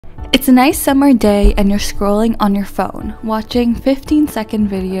a nice summer day and you're scrolling on your phone, watching 15-second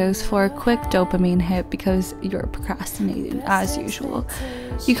videos for a quick dopamine hit because you're procrastinating as usual.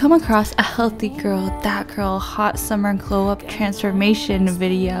 You come across a healthy girl, that girl, hot summer glow up transformation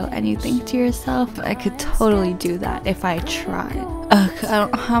video, and you think to yourself, I could totally do that if I tried. Ugh, I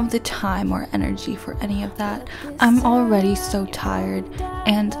don't have the time or energy for any of that. I'm already so tired,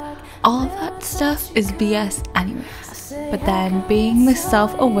 and all of that stuff is BS anyways. But then, being the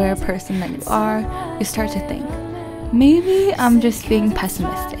self-aware person that you are, you start to think, maybe I'm just being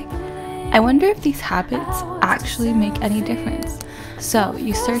pessimistic. I wonder if these habits actually make any difference. So,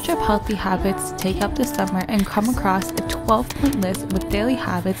 you search up healthy habits to take up this summer and come across a 12-point list with daily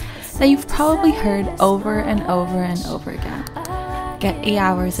habits that you've probably heard over and over and over again. Get 8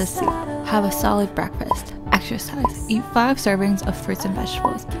 hours of sleep, have a solid breakfast, exercise, eat 5 servings of fruits and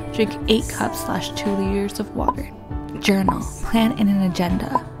vegetables, drink 8 cups/2 liters of water. Journal, plan in an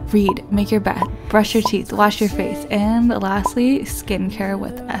agenda, read, make your bed, brush your teeth, wash your face, and lastly, skincare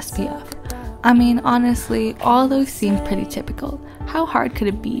with SPF. I mean, honestly, all those seem pretty typical. How hard could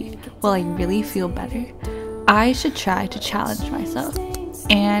it be? Will I really feel better? I should try to challenge myself.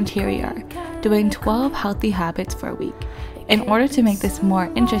 And here we are, doing 12 healthy habits for a week. In order to make this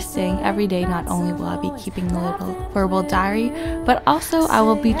more interesting, every day not only will I be keeping a little verbal diary, but also I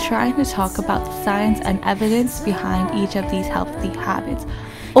will be trying to talk about the science and evidence behind each of these healthy habits,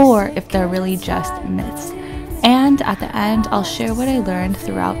 or if they're really just myths. And at the end, I'll share what I learned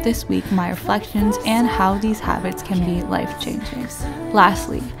throughout this week, my reflections, and how these habits can be life-changing.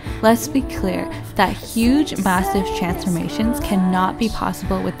 Lastly, let's be clear that huge, massive transformations cannot be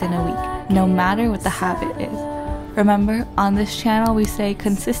possible within a week, no matter what the habit is. Remember, on this channel we say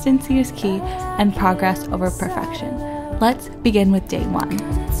consistency is key and progress over perfection. Let's begin with day 1.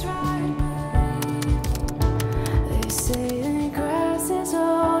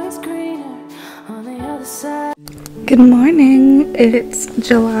 Good morning, it's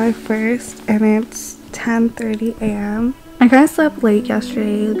July 1st and it's 10:30 a.m. I kind of slept late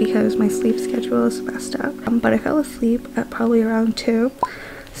yesterday because my sleep schedule is messed up, but I fell asleep at probably around 2.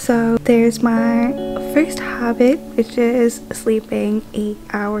 So there's my first habit, which is sleeping 8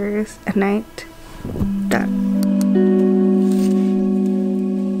 hours a night. Done.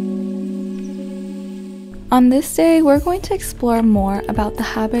 On this day, we're going to explore more about the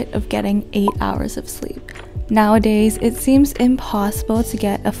habit of getting 8 hours of sleep. Nowadays, it seems impossible to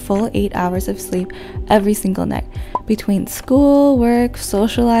get a full 8 hours of sleep every single night. Between school, work,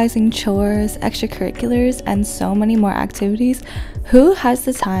 socializing, chores, extracurriculars, and so many more activities, who has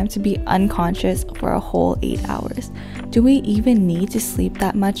the time to be unconscious for a whole 8 hours? Do we even need to sleep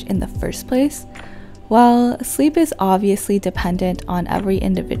that much in the first place? Well, sleep is obviously dependent on every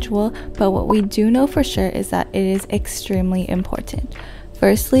individual, but what we do know for sure is that it is extremely important.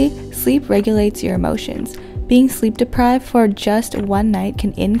 Firstly, sleep regulates your emotions. Being sleep deprived for just one night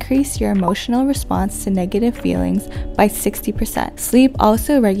can increase your emotional response to negative feelings by 60%. Sleep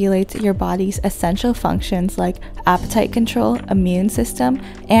also regulates your body's essential functions like appetite control, immune system,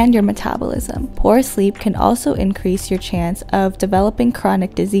 and your metabolism. Poor sleep can also increase your chance of developing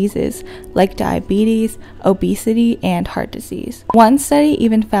chronic diseases like diabetes, obesity, and heart disease. One study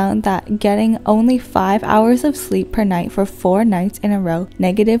even found that getting only 5 hours of sleep per night for 4 nights in a row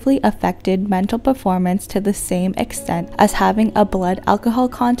negatively affected mental performance to the same extent as having a blood alcohol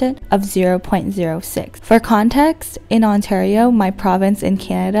content of 0.06. For context, in Ontario, my province in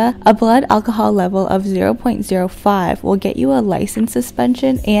Canada, a blood alcohol level of 0.05 will get you a license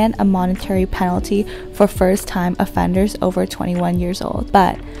suspension and a monetary penalty for first-time offenders over 21 years old.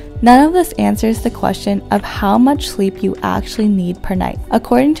 But none of this answers the question of how much sleep you actually need per night.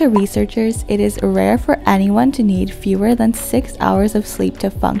 According to researchers, it is rare for anyone to need fewer than 6 hours of sleep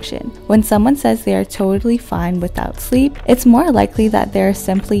to function. When someone says they are totally fine without sleep, it's more likely that they're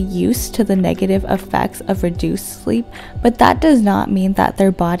simply used to the negative effects of reduced sleep, but that does not mean that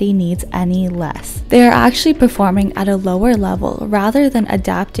their body needs any less. They are actually performing at a lower level rather than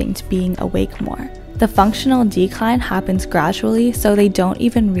adapting to being awake more. The functional decline happens gradually, so they don't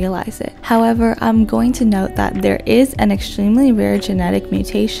even realize it. However, I'm going to note that there is an extremely rare genetic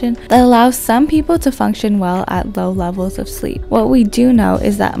mutation that allows some people to function well at low levels of sleep. What we do know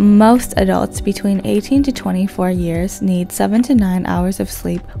is that most adults between 18 to 24 years need 7 to 9 hours of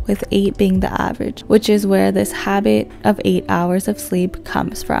sleep, with 8 being the average, which is where this habit of 8 hours of sleep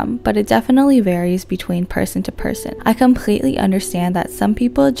comes from, but it definitely varies between person to person. I completely understand that some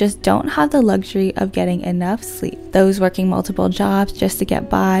people just don't have the luxury of of getting enough sleep. Those working multiple jobs just to get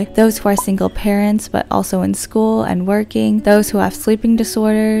by, those who are single parents but also in school and working, those who have sleeping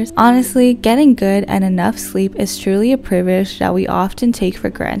disorders. Honestly, getting good and enough sleep is truly a privilege that we often take for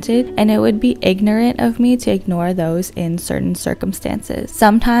granted, and it would be ignorant of me to ignore those in certain circumstances.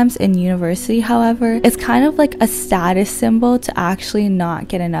 Sometimes in university, however, it's kind of like a status symbol to actually not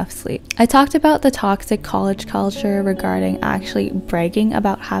get enough sleep. I talked about the toxic college culture regarding actually bragging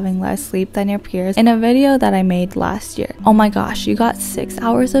about having less sleep than your peers in a video that I made last year. Oh my gosh, you got 6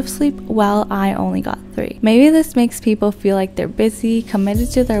 hours of sleep? Well, I only got 3. Maybe this makes people feel like they're busy,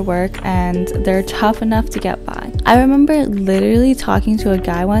 committed to their work, and they're tough enough to get by. I remember literally talking to a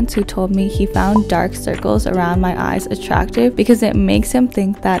guy once who told me he found dark circles around my eyes attractive because it makes him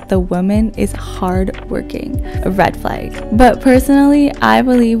think that the woman is hardworking. A red flag. But personally, I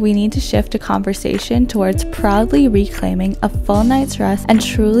believe we need to shift the conversation towards proudly reclaiming a full night's rest and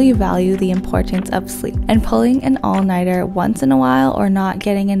truly value the importance of sleep. And pulling an all-nighter once in a while or not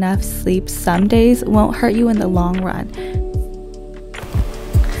getting enough sleep some days won't hurt you in the long run.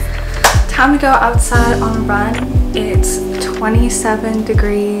 Time to go outside on a run. It's 27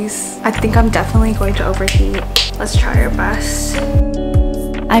 degrees. I think I'm definitely going to overheat. Let's try our best.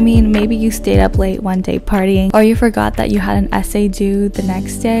 I mean, maybe you stayed up late one day partying, or you forgot that you had an essay due the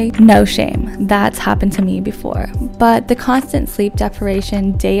next day. No shame, that's happened to me before. But the constant sleep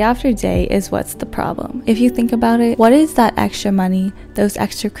deprivation day after day is what's the problem. If you think about it, what is that extra money, those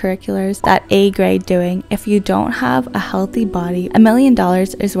extracurriculars, that A grade doing if you don't have a healthy body? $1 million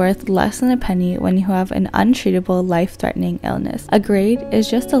is worth less than a penny when you have an untreatable, life-threatening illness. A grade is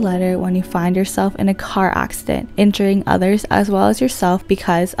just a letter when you find yourself in a car accident, injuring others as well as yourself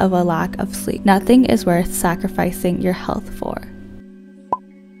because of a lack of sleep. Nothing is worth sacrificing your health for.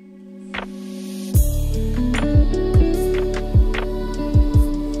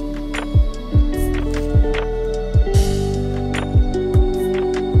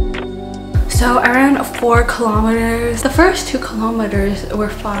 So I ran 4 kilometers. The first 2 kilometers were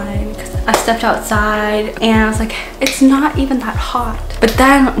fine because I stepped outside and I was like, it's not even that hot. But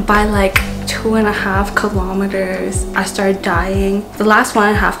then by like 2.5 kilometers, I started dying. The last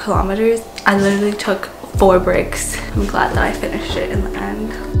 1.5 kilometers, I literally took 4 breaks. I'm glad that I finished it in the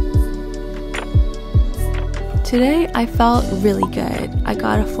end. Today I felt really good. I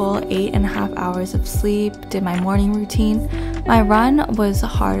got a full 8.5 hours of sleep, did my morning routine. My run was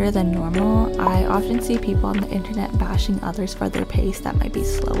harder than normal. I often see people on the internet bashing others for their pace that might be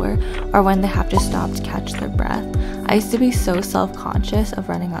slower or when they have to stop to catch their breath. I used to be so self-conscious of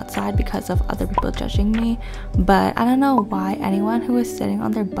running outside because of other people judging me, but I don't know why anyone who is sitting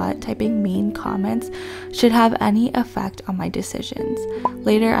on their butt typing mean comments should have any effect on my decisions.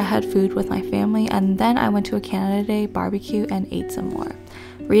 Later I had food with my family and then I went to a Canada Day barbecue and ate some more.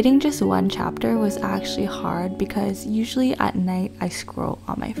 Reading just 1 chapter was actually hard because usually at night I scroll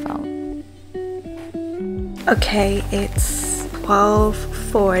on my phone. Okay, it's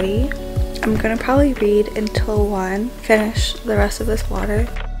 12:40. I'm gonna probably read until 1, finish the rest of this water,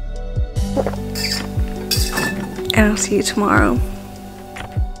 and I'll see you tomorrow.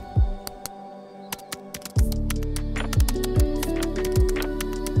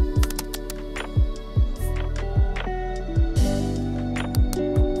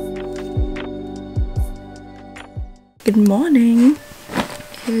 Good morning.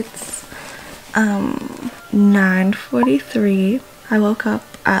 It's 9:43. I woke up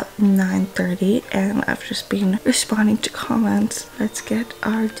at 9:30 and I've just been responding to comments. Let's get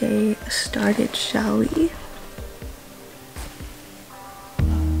our day started, shall we?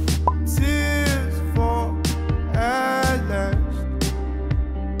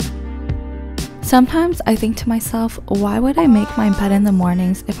 Sometimes I think to myself, why would I make my bed in the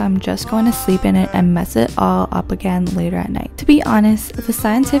mornings if I'm just going to sleep in it and mess it all up again later at night? To be honest, the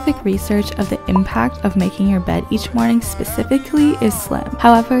scientific research of the impact of making your bed each morning specifically is slim.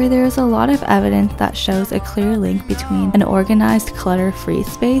 However, there is a lot of evidence that shows a clear link between an organized, clutter-free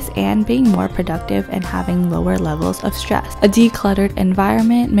space and being more productive and having lower levels of stress. A decluttered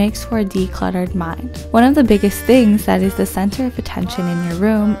environment makes for a decluttered mind. One of the biggest things that is the center of attention in your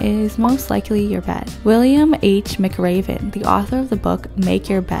room is most likely your bed. William H. McRaven, the author of the book Make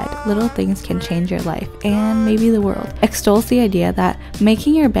Your Bed, Little Things Can Change Your Life and Maybe the World, extols the idea that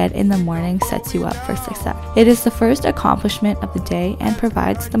making your bed in the morning sets you up for success. It is the first accomplishment of the day and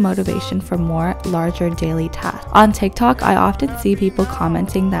provides the motivation for more larger daily tasks. On TikTok, I often see people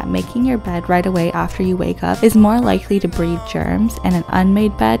commenting that making your bed right away after you wake up is more likely to breed germs, and an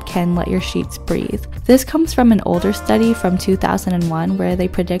unmade bed can let your sheets breathe. This comes from an older study from 2001 where they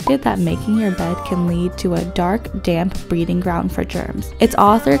predicted that making your bed bed can lead to a dark, damp breeding ground for germs. Its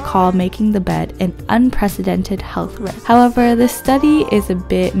author called making the bed an unprecedented health risk. However, this study is a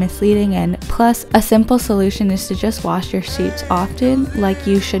bit misleading, and plus, a simple solution is to just wash your sheets often, like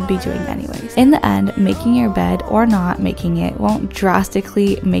you should be doing anyways. In the end, making your bed or not making it won't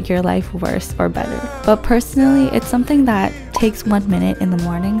drastically make your life worse or better. But personally, it's something that takes 1 minute in the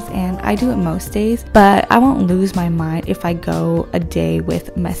mornings, and I do it most days, but I won't lose my mind if I go a day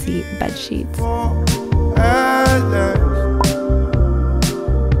with messy bed sheets.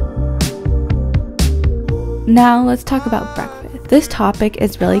 Now let's talk about breakfast. This topic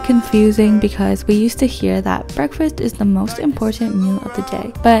is really confusing because we used to hear that breakfast is the most important meal of the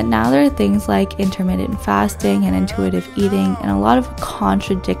day, but now there are things like intermittent fasting and intuitive eating and a lot of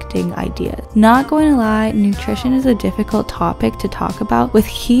contradicting ideas. Not going to lie, nutrition is a difficult topic to talk about with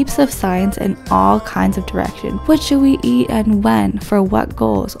heaps of science in all kinds of direction. What should we eat and when? For what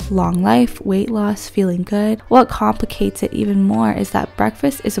goals? Long life, weight loss, feeling good? What complicates it even more is that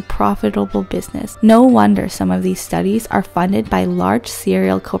breakfast is a profitable business. No wonder some of these studies are funded by large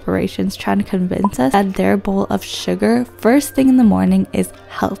cereal corporations trying to convince us that their bowl of sugar first thing in the morning is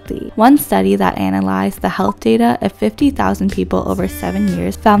healthy. One study that analyzed the health data of 50,000 people over 7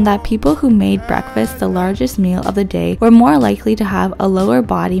 years found that people who made breakfast the largest meal of the day were more likely to have a lower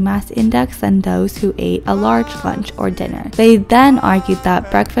body mass index than those who ate a large lunch or dinner. They then argued that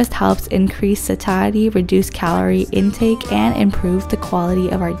breakfast helps increase satiety, reduce calorie intake, and improve the quality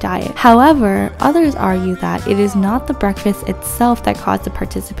of our diet. However, others argue that it is not the breakfast itself that caused the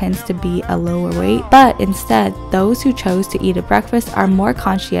participants to be a lower weight, but instead those who chose to eat a breakfast are more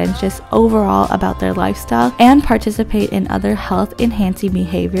conscientious overall about their lifestyle and participate in other health enhancing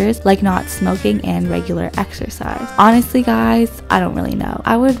behaviors like not smoking and regular exercise. Honestly guys, I don't really know.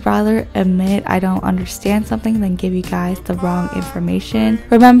 I would rather admit I don't understand something than give you guys the wrong information.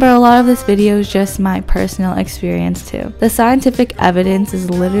 Remember, a lot of this video is just my personal experience too. The scientific evidence is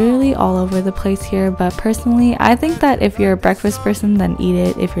literally all over the place here, but personally I think that if you're a breakfast person, then eat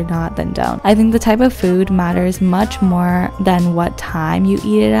it. If you're not, then don't. I think the type of food matters much more than what time you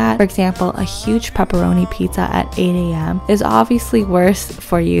eat it at. For example, a huge pepperoni pizza at 8 a.m. is obviously worse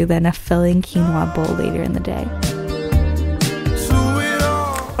for you than a filling quinoa bowl later in the day.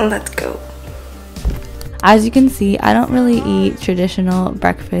 Let's go. As you can see, I don't really eat traditional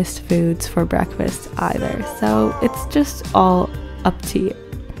breakfast foods for breakfast either, so it's just all up to you.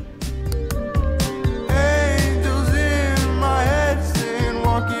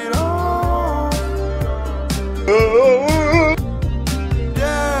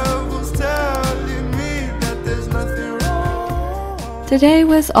 Today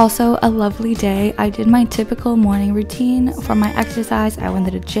was also a lovely day. I did my typical morning routine. For my exercise, I went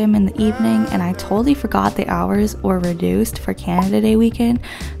to the gym in the evening, and I totally forgot the hours were reduced for Canada Day weekend,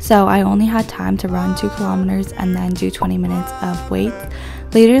 so I only had time to run 2 kilometers and then do 20 minutes of weights.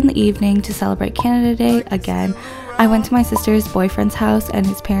 Later in the evening, to celebrate Canada Day again, I went to my sister's boyfriend's house and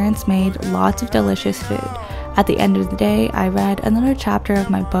his parents made lots of delicious food. At the end of the day, I read another chapter of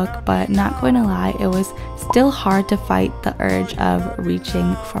my book, but not going to lie, it was still hard to fight the urge of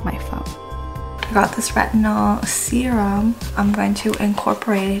reaching for my phone. I got this retinol serum. I'm going to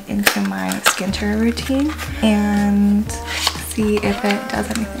incorporate it into my skincare routine and see if it does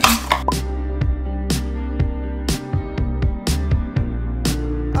anything.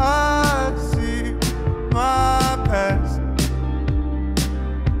 I see my past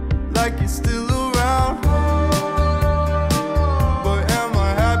like it's still around.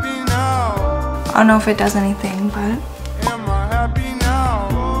 I don't know if it does anything, but am I happy now?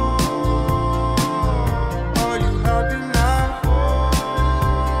 Are you happy now?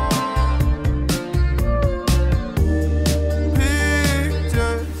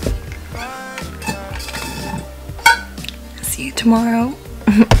 see you tomorrow.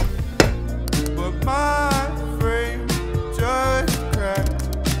 But my frame just cracked.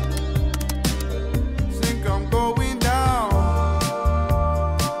 Think I'm going down.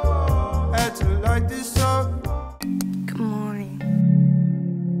 Had to light this up. Good morning.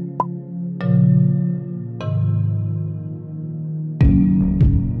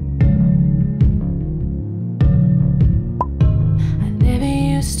 I never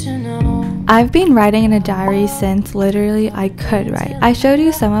used to know. I've been writing in a diary since literally I could write. I showed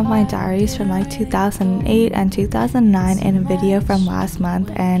you some of my diaries from like 2008 and 2009 in a video from last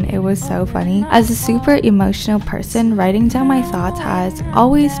month, and it was so funny. As a super emotional person, writing down my thoughts has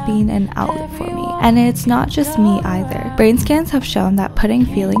always been an outlet for me. And it's not just me either. Brain scans have shown that putting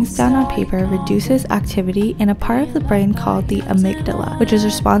feelings down on paper reduces activity in a part of the brain called the amygdala, which is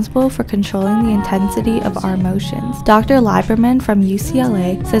responsible for controlling the intensity of our emotions. Dr. Lieberman from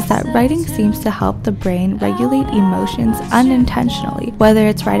UCLA says that writing seems to help the brain regulate emotions unintentionally, whether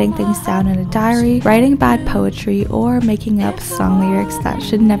it's writing things down in a diary, writing bad poetry, or making up song lyrics that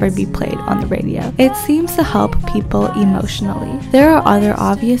should never be played on the radio. It seems to help people emotionally. There are other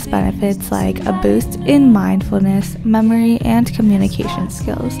obvious benefits like a boost in mindfulness, memory, and communication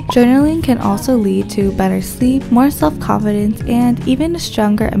skills. Journaling can also lead to better sleep, more self-confidence, and even a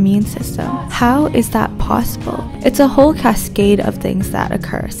stronger immune system. How is that possible? It's a whole cascade of things that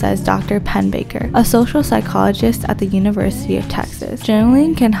occur, says Dr. Penbaker, a social psychologist at the University of Texas.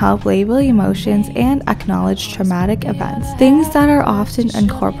 Journaling can help label emotions and acknowledge traumatic events, things that are often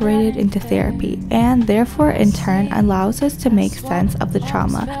incorporated into therapy, and therefore in turn allows us to make sense of the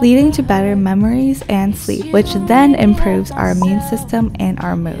trauma, leading to better memories and sleep, which then improves our immune system and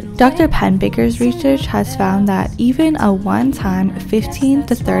our mood. Dr. Penbaker's research has found that even a one-time 15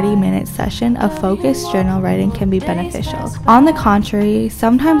 to 30 minute session of focused journal writing can be beneficial. On the contrary,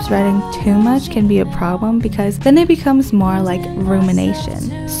 sometimes writing too much can be a problem because then it becomes more like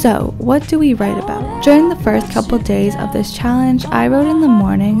rumination. So, what do we write about? During the first couple days of this challenge, I wrote in the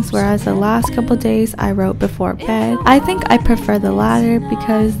mornings, whereas the last couple days I wrote before bed. I think I prefer the latter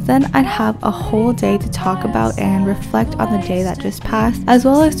because then I'd have a whole day to talk about and reflect on the day that just passed, as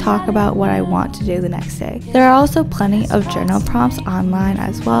well as talk about what I want to do the next day. There are also plenty of journal prompts online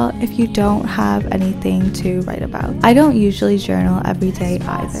as well if you don't have anything to write about. I don't usually journal every day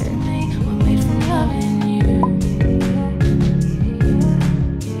either.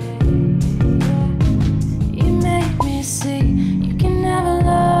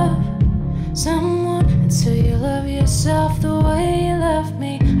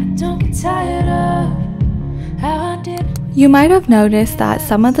 You might have noticed that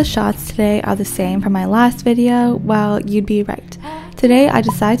some of the shots today are the same from my last video. Well, you'd be right. Today I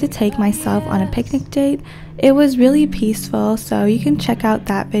decided to take myself on a picnic date. It was really peaceful, so you can check out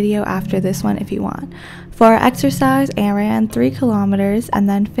that video after this one if you want. For exercise, I ran 3 kilometers and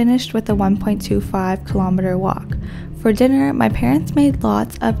then finished with a 1.25 kilometer walk. For dinner, my parents made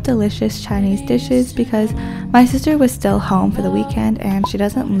lots of delicious Chinese dishes because my sister was still home for the weekend and she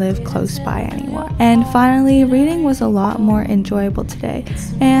doesn't live close by anymore. And finally, reading was a lot more enjoyable today,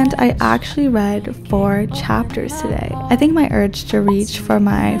 and I actually read 4 chapters today. I think my urge to reach for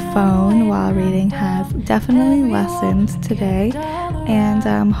my phone while reading has definitely lessened today,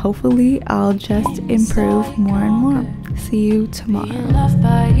 and hopefully I'll just improve more and more. See you tomorrow.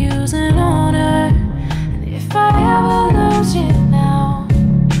 If I ever lose you now,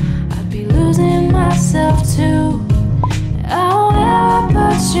 I'd be losing myself too. I won't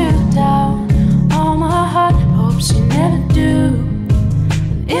ever put you down. All my heart hopes you never do.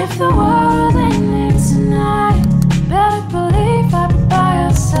 And if the world ended tonight, better believe I'd be by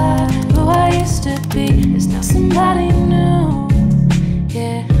your side. Who I used to be is now somebody new.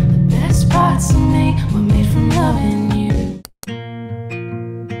 Yeah, the best parts of me were made from loving you.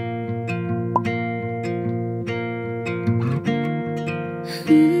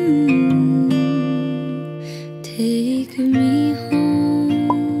 Take me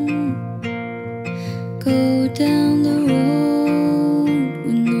home, go down the road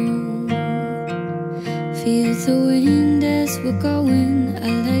we know. Feel the wind as we're going. I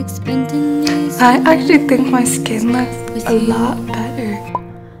like spending these I actually think my skin looks a lot better.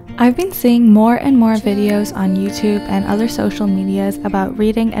 I've been seeing more and more videos on YouTube and other social medias about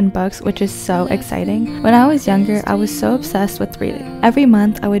reading and books, which is so exciting. When I was younger, I was so obsessed with reading. Every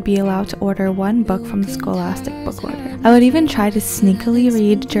month, I would be allowed to order 1 book from the Scholastic book order. I would even try to sneakily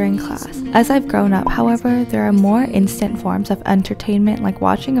read during class. As I've grown up, however, there are more instant forms of entertainment like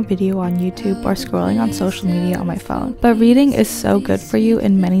watching a video on YouTube or scrolling on social media on my phone. But reading is so good for you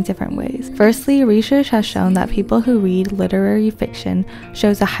in many different ways. Firstly, research has shown that people who read literary fiction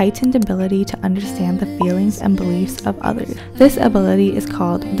shows a heightened ability to understand the feelings and beliefs of others. This ability is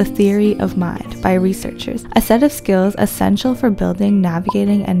called the theory of mind by researchers, a set of skills essential for building,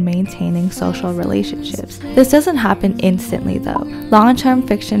 navigating, and maintaining social relationships. This doesn't happen instantly though. Long-term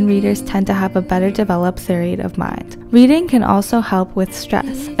fiction readers tend to have a better developed theory of mind. Reading can also help with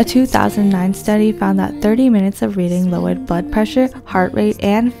stress. A 2009 study found that 30 minutes of reading lowered blood pressure, heart rate,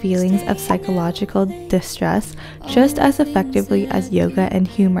 and feelings of psychological distress just as effectively as yoga and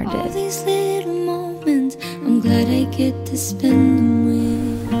humor did. all these little moments. I'm glad I get to spend them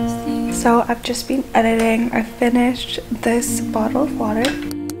with you. So I've just been editing. I finished this bottle of water.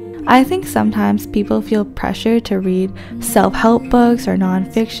 I think sometimes people feel pressure to read self-help books or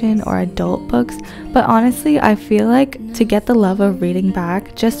nonfiction or adult books, but honestly, I feel like to get the love of reading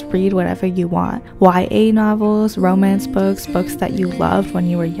back, just read whatever you want. YA novels, romance books, books that you loved when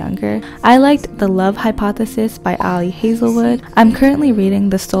you were younger. I liked The Love Hypothesis by Ali Hazelwood. I'm currently reading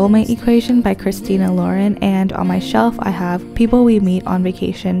The Soulmate Equation by Christina Lauren, and on my shelf I have People We Meet on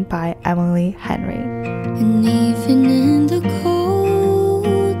Vacation by Emily Henry. And even in the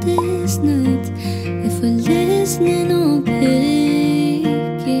coldest nights, if we're listening or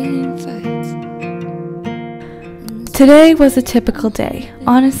picking fights. Today was a typical day.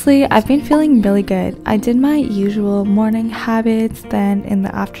 Honestly, I've been feeling really good. I did my usual morning habits, then in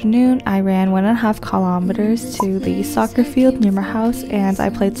the afternoon I ran 1.5 kilometers to the soccer field near my house, and I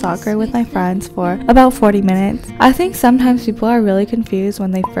played soccer with my friends for about 40 minutes. I think sometimes people are really confused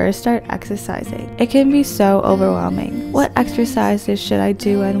when they first start exercising. It can be so overwhelming. What exercises should I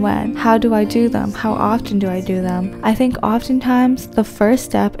do and when? How do I do them? How often do I do them? I think oftentimes the first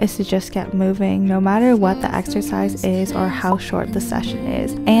step is to just get moving, no matter what the exercise is or how short the session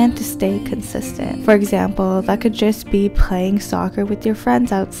is, and to stay consistent. For example, that could just be playing soccer with your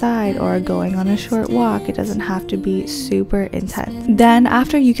friends outside or going on a short walk. It doesn't have to be super intense. Then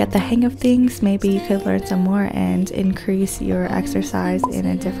after you get the hang of things, maybe you could learn some more and increase your exercise in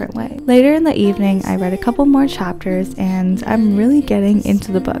a different way. Later in the evening, I read a couple more chapters and I'm really getting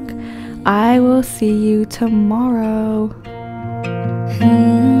into the book. I will see you tomorrow.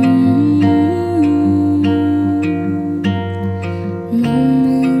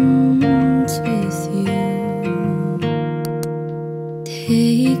 Moments with you,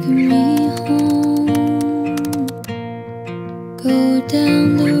 take me home, go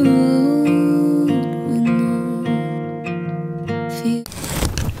down the road with no fear.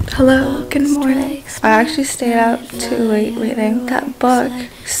 Hello, good morning. I actually stayed out too late reading that book,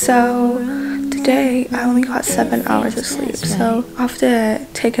 so today I only got 7 hours of sleep, so I'll have to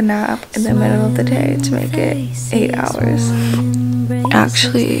take a nap in the middle of the day to make it 8 hours.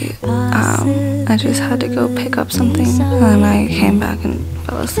 Actually, I just had to go pick up something and then I came back and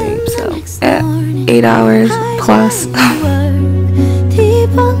fell asleep, so 8 hours plus.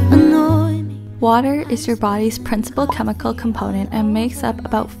 Water is your body's principal chemical component and makes up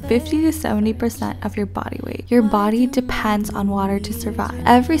about 50 to 70% of your body weight. Your body depends on water to survive.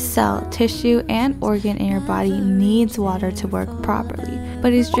 Every cell, tissue, and organ in your body needs water to work properly.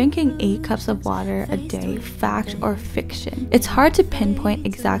 But is drinking 8 cups of water a day fact or fiction? It's hard to pinpoint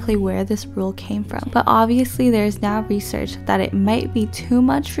exactly where this rule came from, but obviously there is now research that it might be too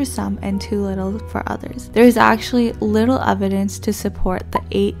much for some and too little for others. There is actually little evidence to support the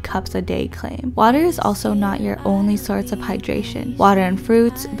 8 cups a day claim. Water is also not your only source of hydration. Water and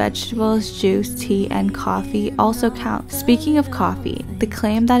fruits, vegetables, juice, tea, and coffee also count. Speaking of coffee, the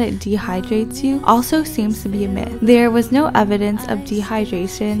claim that it dehydrates you also seems to be a myth. There was no evidence of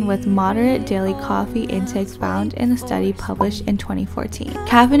dehydration with moderate daily coffee intake found in a study published in 2014.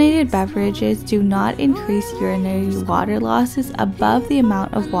 Caffeinated beverages do not increase urinary water losses above the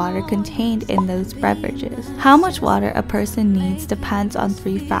amount of water contained in those beverages. How much water a person needs depends on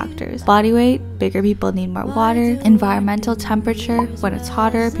 3 factors: body weight, bigger people need more water; environmental temperature, when it's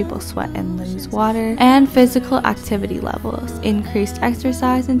hotter, people sweat and lose water; and physical activity levels. Increased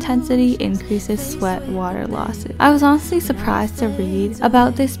exercise intensity increases sweat water losses. I was honestly surprised to read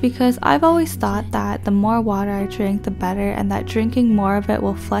about this because I've always thought that the more water I drink, the better, and that drinking more of it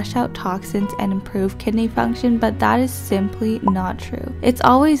will flush out toxins and improve kidney function, but that is simply not true. It's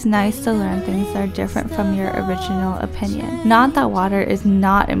always nice to learn things that are different from your original opinion. Not that water is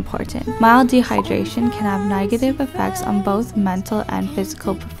not important. Mild dehydration can have negative effects on both mental and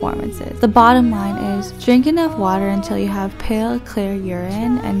physical performances. The bottom line is, drink enough water until you have pale, clear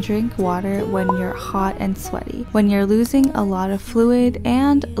urine, and drink water when you're hot and sweaty, when you're losing a lot of fluid,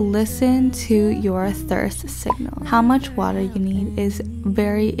 and listen to your thirst signal. How much water you need is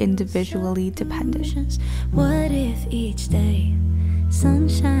very individually dependent. What if each day,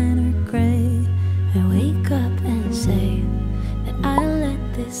 sunshine or gray, I wake up and say that I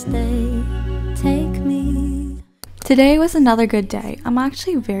let this day take me. Today was another good day. I'm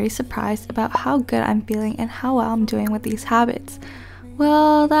actually very surprised about how good I'm feeling and how well I'm doing with these habits.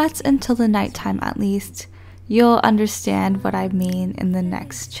 Well, that's until the nighttime at least. You'll understand what I mean in the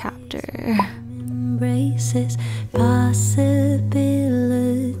next chapter. Embraces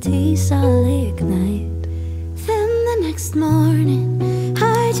possibilities all ignite. Then the next morning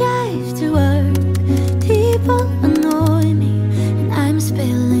I drive to work. People annoy me and I'm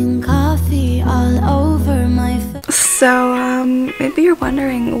spilling coffee all over my face. So maybe you're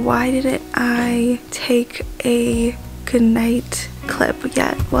wondering, why didn't I take a good night clip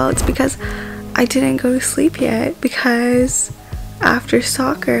yet. Well, it's because I didn't go to sleep yet, because after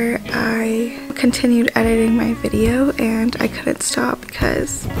soccer I continued editing my video and I couldn't stop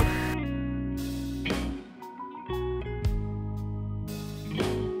because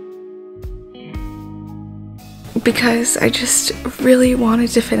I just really wanted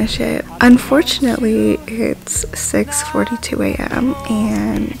to finish it. Unfortunately, it's 6:42 a.m.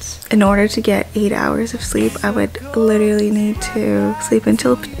 and in order to get 8 hours of sleep, I would literally need to sleep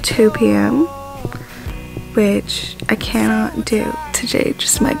until 2 p.m. which I cannot do. Today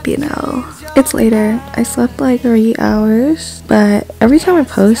just might be an L. It's later. I slept like 3 hours, but every time I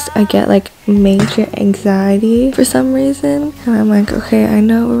post, I get like major anxiety for some reason. And I'm like, okay, I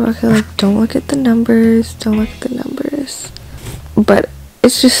know, Rebecca, like, don't look at the numbers, don't look at the numbers. But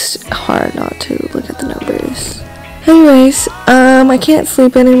it's just hard not to look at the numbers. Anyways, I can't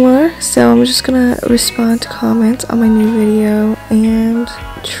sleep anymore, so I'm just gonna respond to comments on my new video and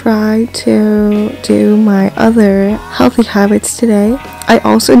try to do my other healthy habits today. I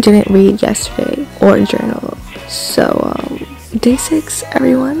also didn't read yesterday or journal, so day 6,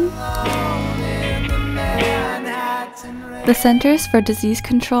 everyone. The Centers for Disease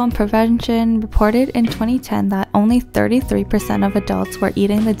Control and Prevention reported in 2010 that only 33% of adults were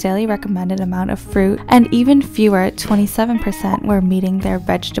eating the daily recommended amount of fruit, and even fewer, 27%, were meeting their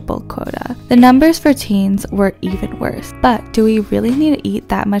vegetable quota. The numbers for teens were even worse. But do we really need to eat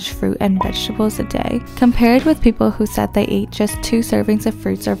that much fruit and vegetables a day? Compared with people who said they ate just 2 servings of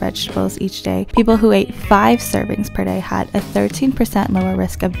fruits or vegetables each day, people who ate 5 servings per day had a 13% lower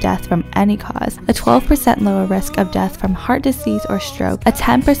risk of death from any cause, a 12% lower risk of death from heart disease or stroke, a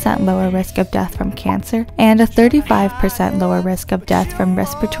 10% lower risk of death from cancer, and a 35% lower risk of death from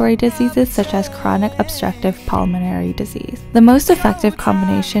respiratory diseases such as chronic obstructive pulmonary disease. The most effective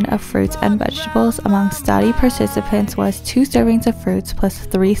combination of fruits and vegetables among study participants was 2 servings of fruits plus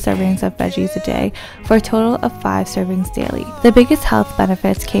 3 servings of veggies a day, for a total of 5 servings daily. The biggest health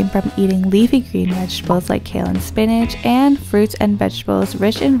benefits came from eating leafy green vegetables like kale and spinach, and fruits and vegetables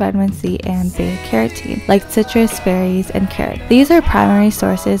rich in vitamin C and beta-carotene like citrus, berries, and carrots. These are primary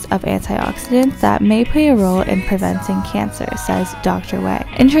sources of antioxidants that may play a role in preventing cancer, says Dr. Wei.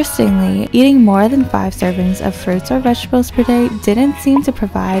 Interestingly, eating more than 5 servings of fruits or vegetables per day didn't seem to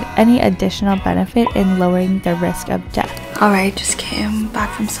provide any additional benefit in lowering the risk of death. Alright, just came back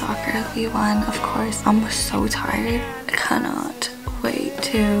from soccer. We won, of course. I'm so tired. I cannot wait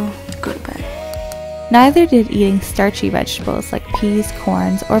to go to bed. Neither did eating starchy vegetables like peas,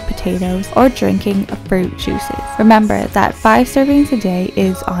 corns, or potatoes, or drinking fruit juices. Remember that 5 servings a day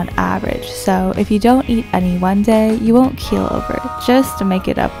is on average, so if you don't eat any one day, you won't keel over, just to make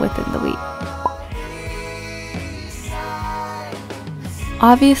it up within the week.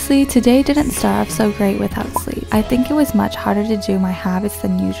 Obviously, today didn't start off so great without sleep. I think it was much harder to do my habits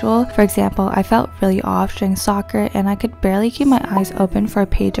than usual. For example, I felt really off during soccer and I could barely keep my eyes open for a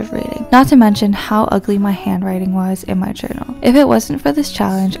page of reading. Not to mention how ugly my handwriting was in my journal. If it wasn't for this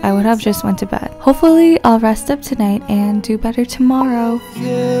challenge, I would have just went to bed. Hopefully, I'll rest up tonight and do better tomorrow. You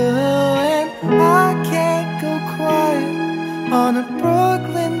and I can't go quiet on a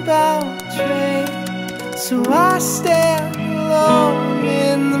Brooklyn-bound train, so I stand alone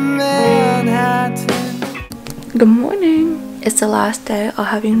in the Manhattan. Good morning. It's the last day, I'll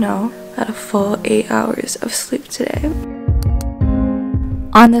have you know. I had a full 8 hours of sleep today.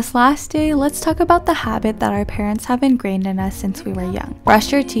 On this last day, let's talk about the habit that our parents have ingrained in us since we were young.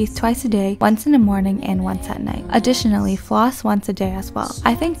 Brush your teeth twice a day, once in the morning and once at night. Additionally, floss once a day as well.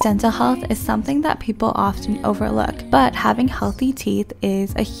 I think dental health is something that people often overlook, but having healthy teeth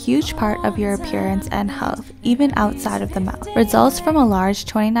is a huge part of your appearance and health, even outside of the mouth. Results from a large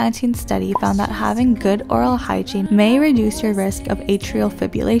 2019 study found that having good oral hygiene may reduce your risk of atrial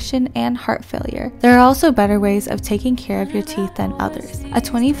fibrillation and heart failure. There are also better ways of taking care of your teeth than others. A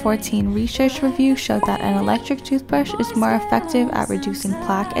 2014 research review showed that an electric toothbrush is more effective at reducing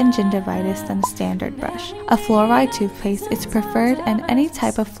plaque and gingivitis than a standard brush. A fluoride toothpaste is preferred, and any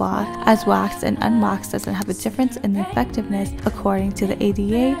type of floss, as waxed and unwaxed doesn't have a difference in the effectiveness, according to the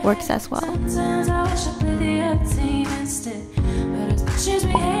ADA, works as well.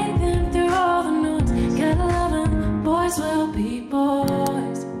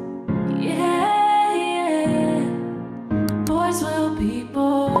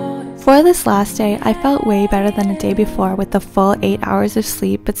 For this last day, I felt way better than the day before with the full 8 hours of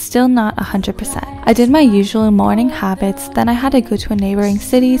sleep, but still not 100%. I did my usual morning habits, then I had to go to a neighboring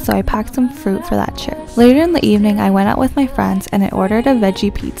city, so I packed some fruit for that trip. Later in the evening, I went out with my friends and I ordered a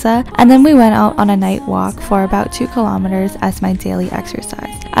veggie pizza, and then we went out on a night walk for about 2 kilometers as my daily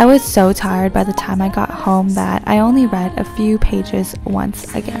exercise. I was so tired by the time I got home that I only read a few pages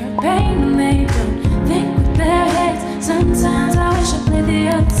once again. Sometimes I wish I played the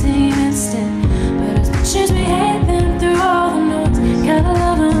other team instead, but as much as we hate them through all the notes, gotta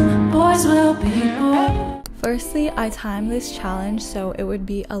love them, boys will be boys. Firstly, I timed this challenge so it would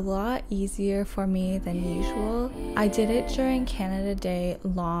be a lot easier for me than usual. I did it during Canada Day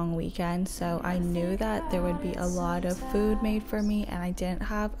long weekend, so I knew that there would be a lot of food made for me and I didn't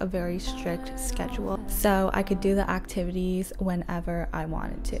have a very strict schedule, so I could do the activities whenever I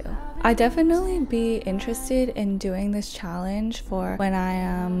wanted to. I'd definitely be interested in doing this challenge for when I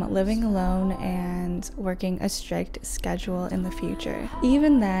am living alone and working a strict schedule in the future.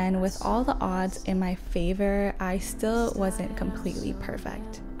 Even then, with all the odds in my favor, I still wasn't completely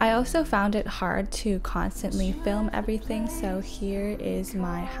perfect. I also found it hard to constantly film everything, so here is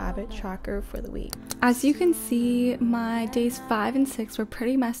my habit tracker for the week. As you can see, my days 5 and 6 were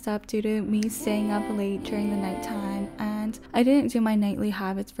pretty messed up due to me staying up late during the nighttime, and I didn't do my nightly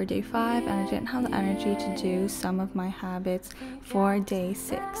habits for day 5, and I didn't have the energy to do some of my habits for day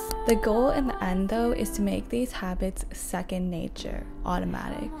 6. The goal in the end though is to make these habits second nature,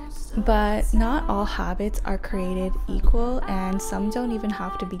 automatic. But not all habits are created equal, and some don't even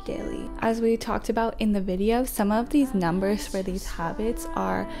have to be daily. As we talked about in the video, some of these numbers for these habits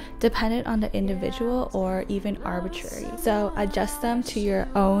are dependent on the individual or even arbitrary, so adjust them to your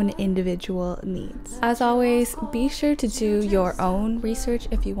own individual needs. As always, be sure to do your own research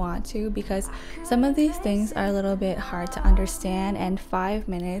if you want to, because some of these things are a little bit hard to understand and 5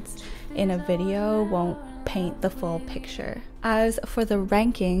 minutes in a video won't paint the full picture. As for the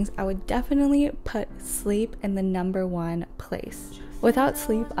rankings, I would definitely put sleep in the #1 place. Without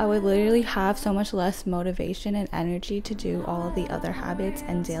sleep, I would literally have so much less motivation and energy to do all of the other habits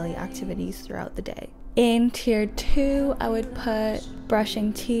and daily activities throughout the day. In tier 2, I would put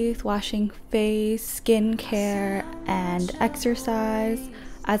brushing teeth, washing face, skincare, and exercise,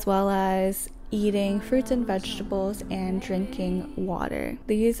 as well as eating fruits and vegetables and drinking water.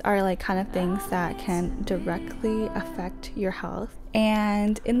 These are like kind of things that can directly affect your health.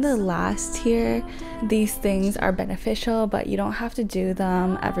 And in the last tier, these things are beneficial, but you don't have to do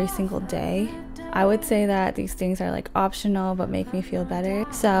them every single day. I would say that these things are like optional but make me feel better.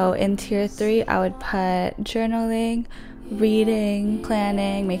 So in tier 3, I would put journaling, reading,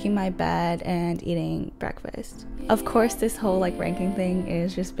 planning, making my bed, and eating breakfast. Of course, this whole like ranking thing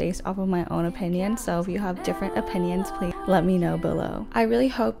is just based off of my own opinion, so if you have different opinions, please let me know below. I really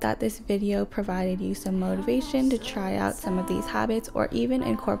hope that this video provided you some motivation to try out some of these habits or even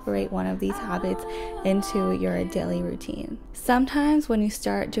incorporate one of these habits into your daily routine. Sometimes when you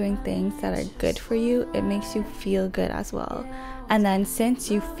start doing things that are good for you, it makes you feel good as well. And then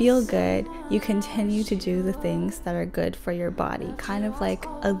since you feel good, you continue to do the things that are good for your body, kind of like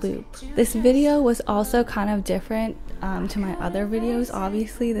a loop. This video was also kind of different to my other videos.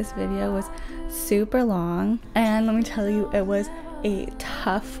 Obviously, this video was super long, and let me tell you, it was a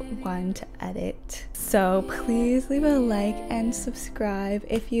tough one to edit. So please leave a like and subscribe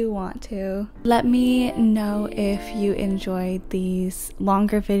if you want to. Let me know if you enjoyed these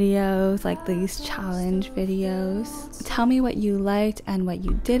longer videos, like these challenge videos. Tell me what you liked and what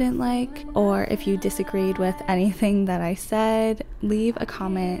you didn't like, or if you disagreed with anything that I said, leave a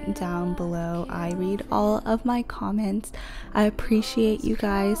comment down below. I read all of my comments. I appreciate you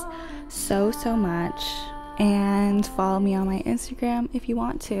guys so much. And follow me on my Instagram if you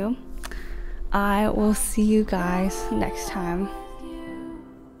want to. I will see you guys next time.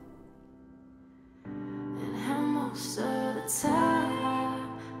 And how most of the time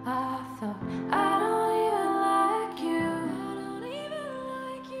I thought I don't even like you.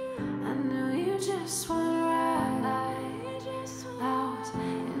 I knew you just wanted